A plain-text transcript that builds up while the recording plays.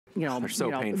they're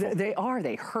so painful.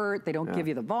 They hurt, they don't give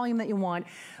you the volume that you want.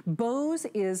 Bose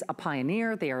is a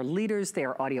pioneer, they are leaders, they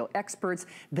are audio experts.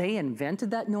 They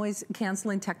invented that noise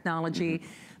canceling technology.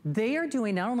 They are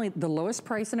doing not only the lowest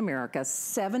price in America,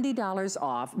 $70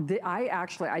 off.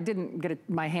 I didn't get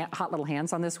my hot little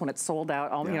hands on this when it sold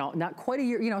out, not quite a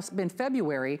year, it's been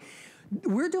February.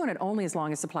 We're doing it only as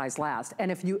long as supplies last. And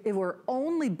if it were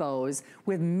only Bose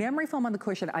with memory foam on the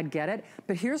cushion, I'd get it.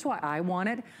 But here's why I want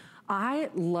it. I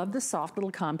love the soft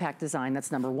little compact design. That's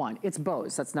number one. It's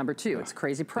Bose. That's number two. It's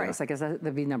crazy price. I guess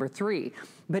that'd be number three.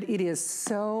 But it is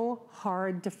so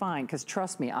hard to find because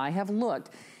trust me, I have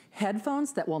looked.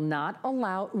 Headphones that will not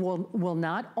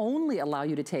only allow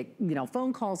you to take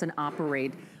phone calls and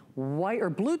operate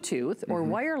Bluetooth or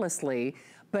wirelessly,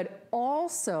 but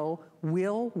also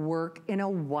will work in a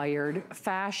wired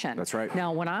fashion. That's right.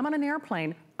 Now, when I'm on an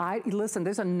airplane, listen,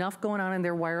 there's enough going on in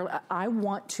their wire. I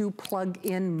want to plug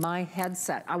in my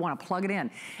headset. I want to plug it in.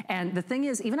 And the thing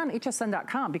is, even on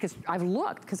hsn.com, because I've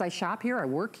looked, because I shop here, I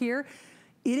work here,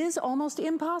 it is almost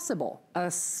impossible,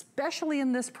 especially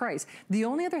in this price. The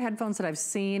only other headphones that I've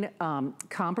seen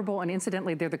comparable, and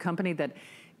incidentally, they're the company that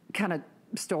kind of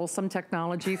stole some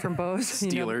technology from Bose.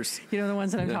 Steelers. You know the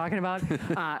ones that I'm talking about?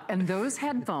 And those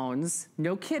headphones,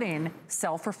 no kidding,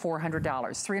 sell for $400,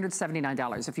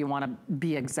 $379 if you want to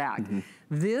be exact.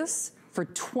 This for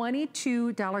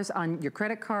 $22 on your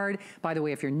credit card. By the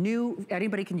way, if you're new,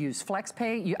 anybody can use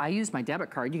FlexPay. I use my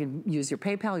debit card. You can use your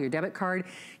PayPal, your debit card.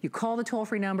 You call the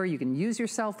toll-free number. You can use your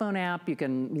cell phone app. You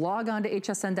can log on to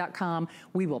hsn.com.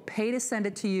 We will pay to send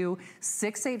it to you.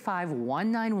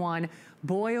 685-191.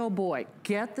 Boy, oh boy,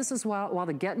 get this as well while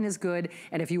the getting is good.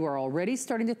 And if you are already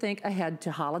starting to think ahead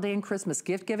to holiday and Christmas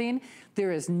gift giving,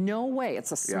 there is no way,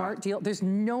 it's a smart deal. There's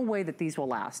no way that these will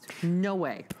last. No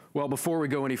way. Well, before we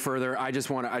go any further, I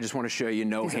just want to show you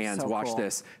no hands. Watch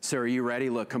this. So are you ready?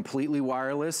 Look, completely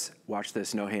wireless. Watch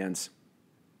this, no hands.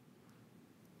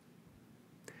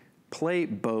 Play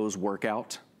Bose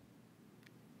Workout.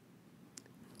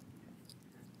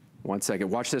 1 second,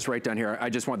 watch this right down here.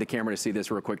 I just want the camera to see this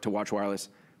real quick to watch wireless.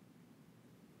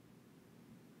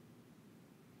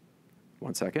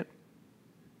 1 second.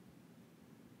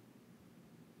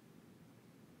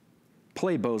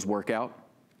 Play Bose Workout.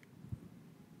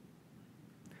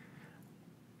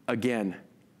 Again,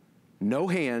 no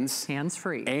hands.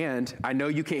 Hands-free. And I know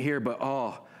you can't hear, but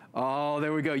oh,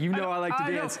 there we go. You know I like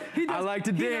to dance. I like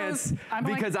to dance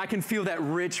because I can feel that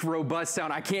rich, robust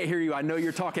sound. I can't hear you. I know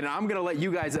you're talking, and I'm going to let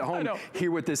you guys at home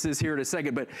hear what this is here in a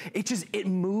second. But it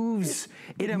moves.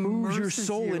 It moves your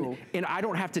soul. And I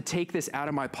don't have to take this out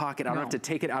of my pocket. I don't have to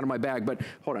take it out of my bag. But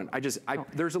hold on.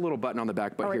 There's a little button on the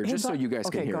back, but here, just so you guys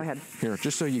can hear. Go ahead. Here,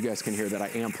 just so you guys can hear that I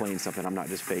am playing something. I'm not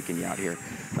just faking you out here.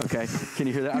 Okay? Can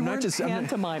you hear that? I'm not just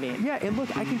pantomiming. Yeah, and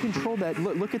look, I can control that.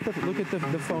 Look at the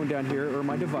phone down here or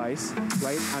my device.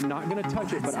 Right? I'm not going to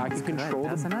touch it, but I can control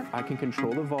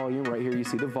the volume right here. You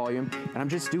see the volume, and I'm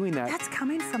just doing that. That's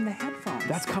coming from the headphones.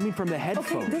 That's coming from the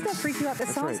headphones. Okay, does that freak you out? It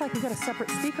sounds like we've got a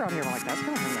separate speaker on here. We're like, that's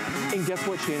coming from that. And guess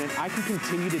what, Shannon? I can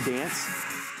continue to dance.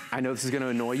 I know this is going to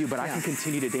annoy you, but I can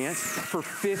continue to dance for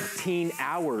 15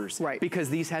 hours. Right. Because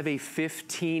these have a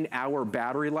 15-hour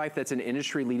battery life. That's an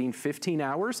industry-leading 15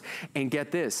 hours. And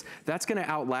get this, that's going to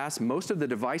outlast most of the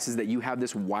devices that you have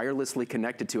this wirelessly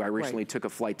connected to. I recently took a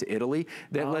flight to Italy.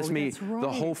 That lets me the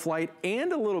whole flight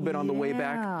and a little bit on the way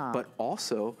back, but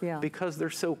also because they're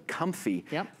so comfy.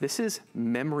 This is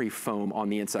memory foam on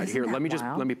the inside. Here, let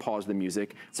me pause the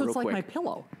music so real quick. So it's like my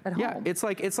pillow at home. Yeah, it's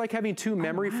like having two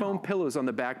memory foam pillows on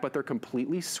the back, but they're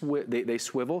completely they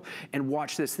swivel. And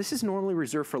watch this. This is normally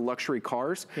reserved for luxury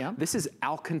cars. This is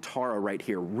Alcantara right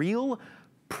here. Real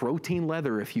protein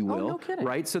leather, if you will. No kidding.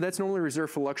 Right? So that's normally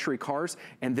reserved for luxury cars,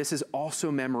 and this is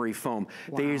also memory foam.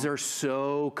 These are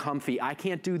so comfy. I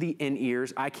can't do the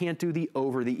in-ears. I can't do the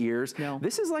over-the-ears.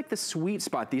 This is like the sweet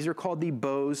spot. These are called the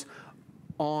Bose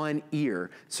OnEar.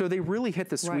 So they really hit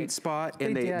the sweet spot,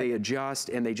 and they adjust,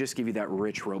 and they just give you that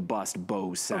rich, robust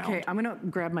Bose sound. Okay, I'm gonna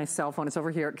grab my cell phone. It's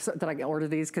over here so that I can order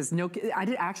these, because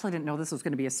I actually didn't know this was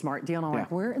gonna be a smart deal. And I'm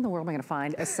like, where in the world am I gonna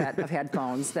find a set of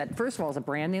headphones that, first of all, is a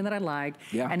brand name that I like,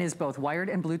 and is both wired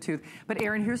and Bluetooth. But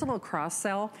Aaron, here's a little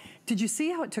cross-sell. Did you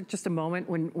see how it took just a moment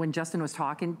when Justin was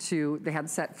talking to the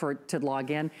headset to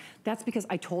log in? That's because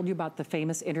I told you about the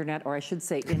famous internet, or I should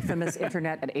say infamous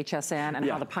internet at HSN, and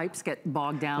how the pipes get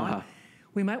bogged down.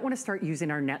 We might want to start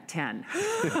using our Net 10.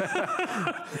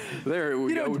 There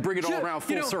we go. Bring it all around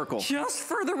full circle. Just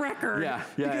for the record.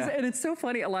 And it's so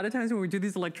funny. A lot of times when we do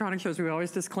these electronic shows, we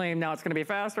always disclaim, now it's going to be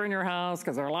faster in your house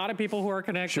because there are a lot of people who are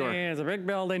connecting. It's a big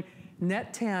building.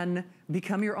 Net 10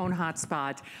 become your own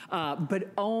hotspot, but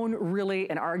own really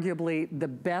and arguably the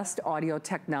best audio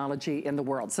technology in the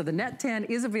world. So the Net 10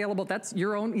 is available. That's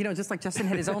your own, you know, just like Justin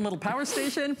had his own little power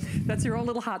station, that's your own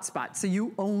little hotspot. So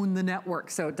you own the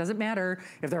network. So it doesn't matter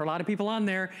if there are a lot of people on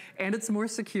there, and it's more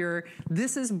secure.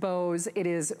 This is Bose.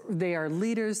 They are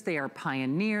leaders, they are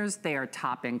pioneers, they are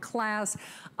top in class.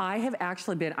 I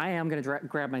am gonna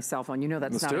grab my cell phone. You know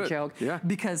that's not a joke. Yeah.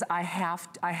 Because I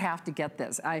have to get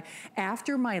this.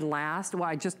 After my last, well,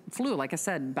 I just flew, like I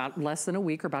said, about less than a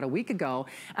week or about a week ago,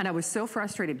 and I was so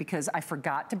frustrated because I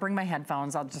forgot to bring my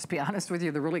headphones. I'll just be honest with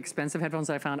you, the really expensive headphones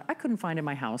that I found, I couldn't find in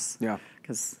my house. Yeah.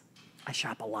 Because I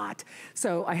shop a lot.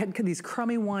 So I had these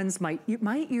crummy ones. My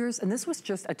ears, and this was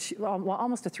just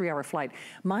almost a 3-hour flight.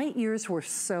 My ears were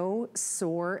so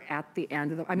sore at the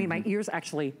end of the, my ears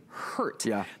actually hurt.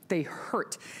 Yeah. They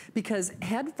hurt. Because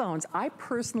headphones, I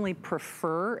personally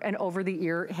prefer an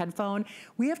over-the-ear headphone.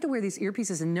 We have to wear these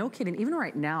earpieces, and no kidding, even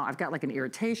right now, I've got like an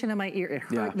irritation in my ear. It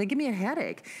hurt. Yeah. They give me a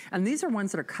headache. And these are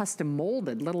ones that are custom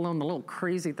molded, let alone the little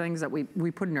crazy things that we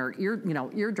put in our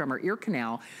eardrum or ear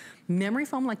canal. Memory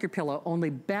foam like your pillow, only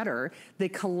better. They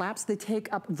collapse, they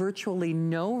take up virtually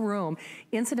no room.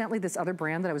 Incidentally, this other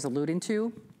brand that I was alluding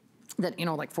to, that, you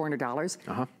know, like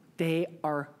 $400, they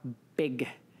are big.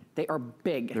 They are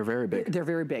big. They're very big. They're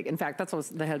very big. In fact, that's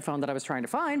the headphone that I was trying to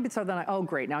find. But so then oh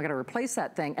great, now I gotta replace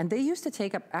that thing. And they used to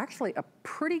take up actually a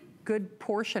pretty good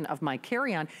portion of my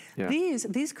carry-on. Yeah.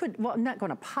 These could, well, I'm not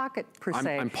going to pocket per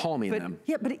se. I'm palming them.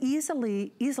 Yeah, but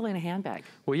easily in a handbag.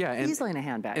 Well, yeah. Easily in a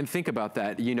handbag. And think about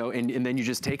that, you know, and then you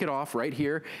just take it off right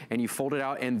here and you fold it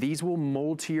out, and these will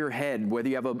mold to your head, whether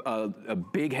you have a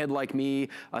big head like me,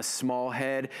 a small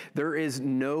head. There is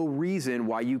no reason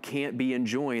why you can't be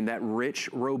enjoying that rich,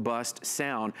 robust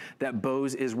sound that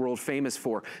Bose is world famous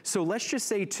for. So let's just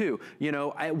say too, you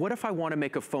know, what if I want to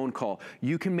make a phone call?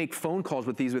 You can make phone calls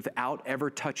with these without ever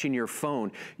touching your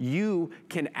phone. You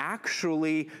can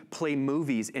actually play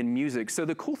movies and music. So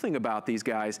the cool thing about these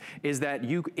guys is that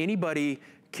anybody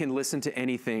can listen to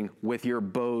anything with your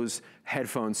Bose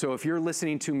headphones. So if you're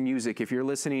listening to music, if you're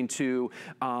listening to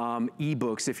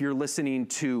ebooks, if you're listening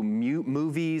to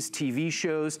movies, TV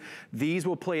shows, these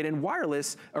will play it in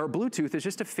wireless, or Bluetooth is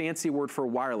just a fancy word for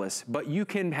wireless, but you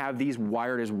can have these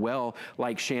wired as well,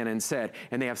 like Shannon said,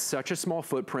 and they have such a small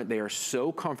footprint. They are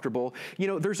so comfortable. You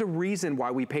know, there's a reason why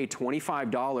we pay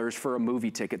 $25 for a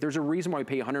movie ticket. There's a reason why we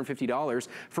pay $150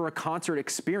 for a concert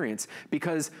experience,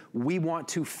 because we want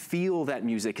to feel that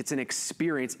music. It's an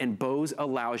experience, and Bose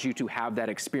allows you to have that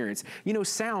experience. You know,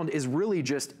 sound is really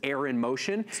just air in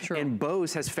motion, and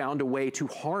Bose has found a way to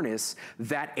harness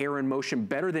that air in motion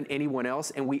better than anyone else.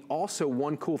 And we also,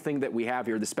 one cool thing that we have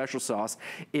here, the special sauce,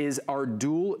 is our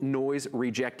dual noise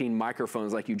rejecting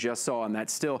microphones, like you just saw on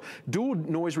that still. Dual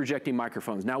noise rejecting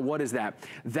microphones. Now, what is that?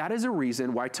 That is a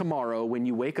reason why tomorrow, when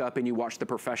you wake up and you watch the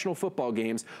professional football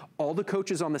games, all the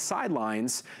coaches on the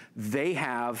sidelines, they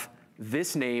have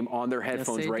this name on their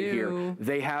headphones here.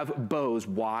 They have Bose.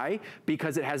 Why?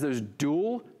 Because it has those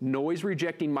dual noise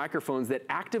rejecting microphones that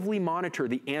actively monitor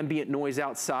the ambient noise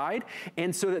outside,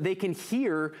 and so that they can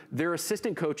hear their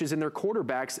assistant coaches and their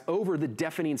quarterbacks over the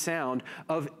deafening sound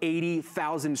of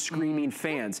 80,000 screaming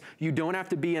fans. You don't have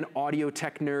to be an audio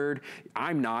tech nerd.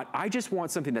 I'm not. I just want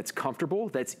something that's comfortable,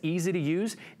 that's easy to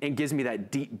use, and gives me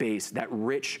that deep bass, that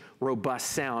rich,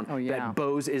 robust sound that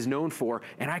Bose is known for.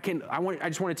 And I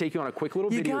just want to take you on a quick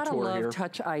little video tour here. You gotta love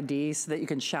Touch ID so that you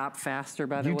can shop faster,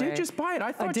 by the way. You did just buy it.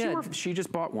 I thought she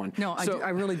just bought one. No, I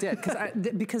really did.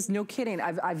 Because no kidding,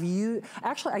 I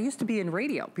used to be in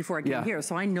radio before I came here,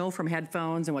 so I know from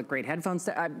headphones and what great headphones,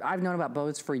 I've known about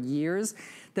Bose for years.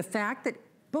 The fact that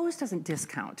Bose doesn't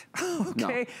discount,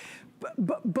 okay?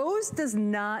 No. Bose does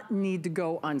not need to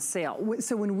go on sale.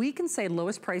 So when we can say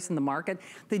lowest price in the market,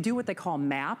 they do what they call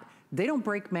MAP. They don't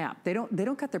break MAP. They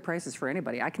don't cut their prices for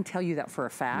anybody. I can tell you that for a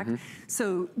fact.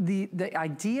 So the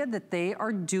idea that they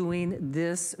are doing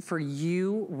this for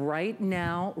you right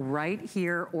now, right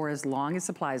here, or as long as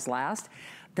supplies last,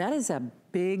 that is a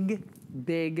big,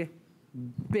 big,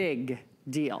 big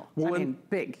deal. Well, I mean,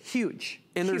 big, huge.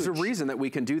 And there's a reason that we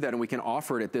can do that and we can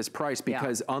offer it at this price,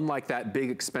 because unlike that big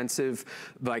expensive,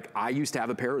 like I used to have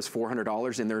a pair, it was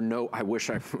 $400,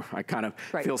 and I kind of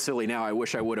feel silly now. I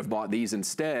wish I would have bought these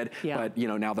instead, but you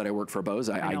know, now that I work for Bose,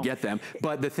 I get them.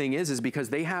 But the thing is because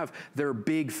they have their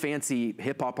big fancy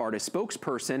hip hop artist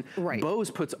spokesperson, Bose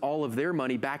puts all of their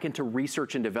money back into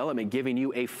research and development, giving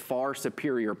you a far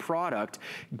superior product,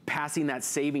 passing that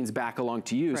savings back along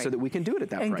to you so that we can do it at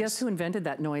that price. And guess who invented invented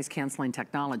that noise canceling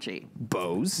technology.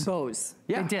 Bose? Bose.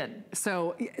 Yeah. They did.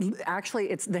 So actually,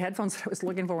 it's the headphones I was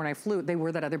looking for when I flew, they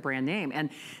were that other brand name. And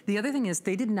the other thing is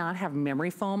they did not have memory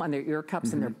foam on their ear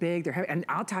cups, and they're big, they're heavy, and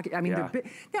I'll talk, I mean, they're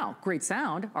big. Now, great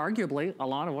sound, arguably, a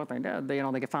lot of what they did, they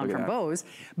get found from Bose.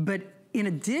 But in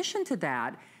addition to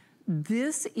that,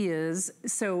 this is,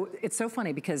 so it's so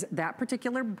funny because that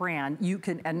particular brand, you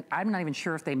can, and I'm not even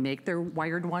sure if they make their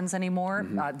wired ones anymore.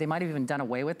 They might have even done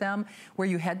away with them, where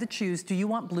you had to choose, do you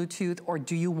want Bluetooth or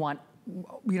do you want,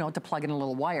 you know, to plug in a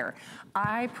little wire?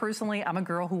 I personally, I'm a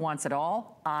girl who wants it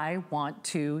all. I want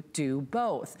to do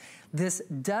both. This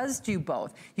does do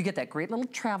both. You get that great little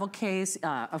travel case.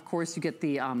 Of course, you get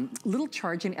the little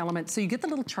charging element. So you get the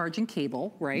little charging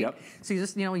cable, right? Yep. So you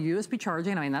just, you know, USB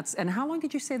charging. I mean, that's, and how long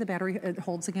did you say the battery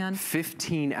holds again?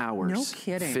 15 hours. No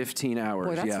kidding. 15 hours,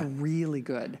 Boy, that's really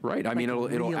good. Right, I mean,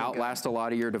 it'll outlast a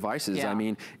lot of your devices. I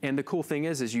mean, and the cool thing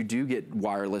is you do get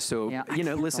wireless. So, you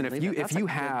know, listen, if you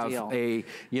have a,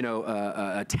 you know,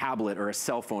 a tablet or a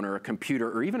cell phone or a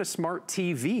computer or even a smart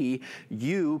TV,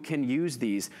 you can use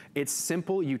these. It's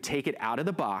simple. You take it out of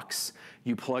the box,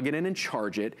 you plug it in and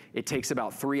charge it. It takes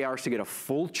about 3 hours to get a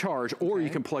full charge, or you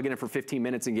can plug it in for 15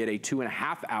 minutes and get a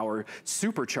 2.5 hour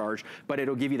supercharge, but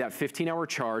it'll give you that 15-hour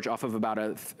charge off of about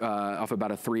a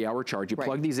 3-hour charge. You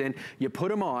plug these in, you put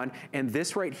them on, and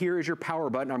this right here is your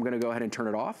power button. I'm gonna go ahead and turn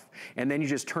it off, and then you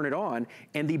just turn it on,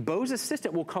 and the Bose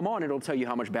Assistant will come on. It'll tell you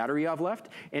how much battery you have left,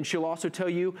 and she'll also tell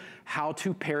you how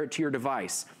to pair it to your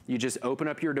device. You just open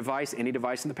up your device, any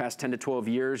device in the past 10 to 12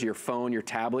 years, your phone, your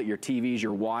tablet, your TVs,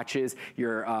 your watches,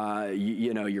 your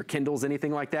you know, your Kindles,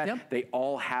 anything like that. They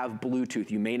all have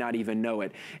Bluetooth. You may not even know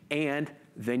it. And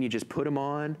then you just put them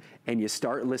on and you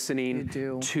start listening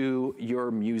to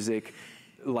your music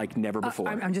like never before.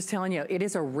 I'm just telling you, it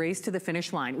is a race to the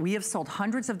finish line. We have sold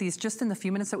hundreds of these just in the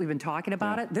few minutes that we've been talking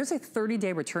about it. There's a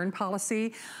 30-day return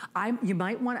policy. You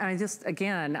might want, I just,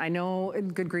 again, I know,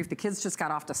 good grief, the kids just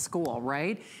got off to school,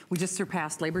 right? We just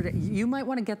surpassed Labor Day. You might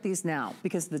want to get these now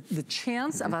because the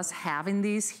chance of us having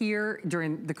these here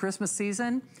during the Christmas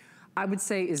season, I would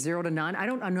say is 0 to none. I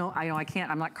don't know, I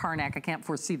can't, I'm not Karnak, I can't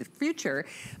foresee the future,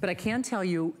 but I can tell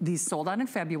you these sold out in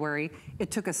February. It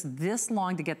took us this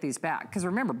long to get these back. Because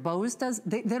remember, Bose does,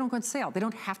 they don't go on sale. They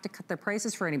don't have to cut their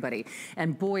prices for anybody.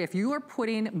 And boy, if you are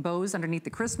putting Bose underneath the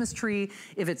Christmas tree,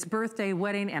 if it's birthday,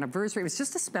 wedding, anniversary, if it's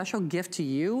just a special gift to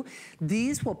you,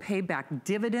 these will pay back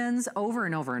dividends over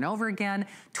and over and over again.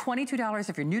 $22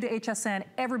 if you're new to HSN,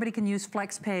 everybody can use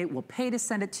FlexPay. We'll pay to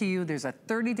send it to you. There's a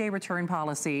 30-day return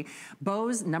policy.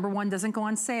 Bose, #1, doesn't go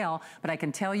on sale, but I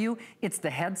can tell you, it's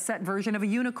the headset version of a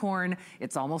unicorn.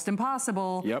 It's almost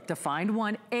impossible to find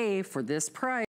one, A, for this price.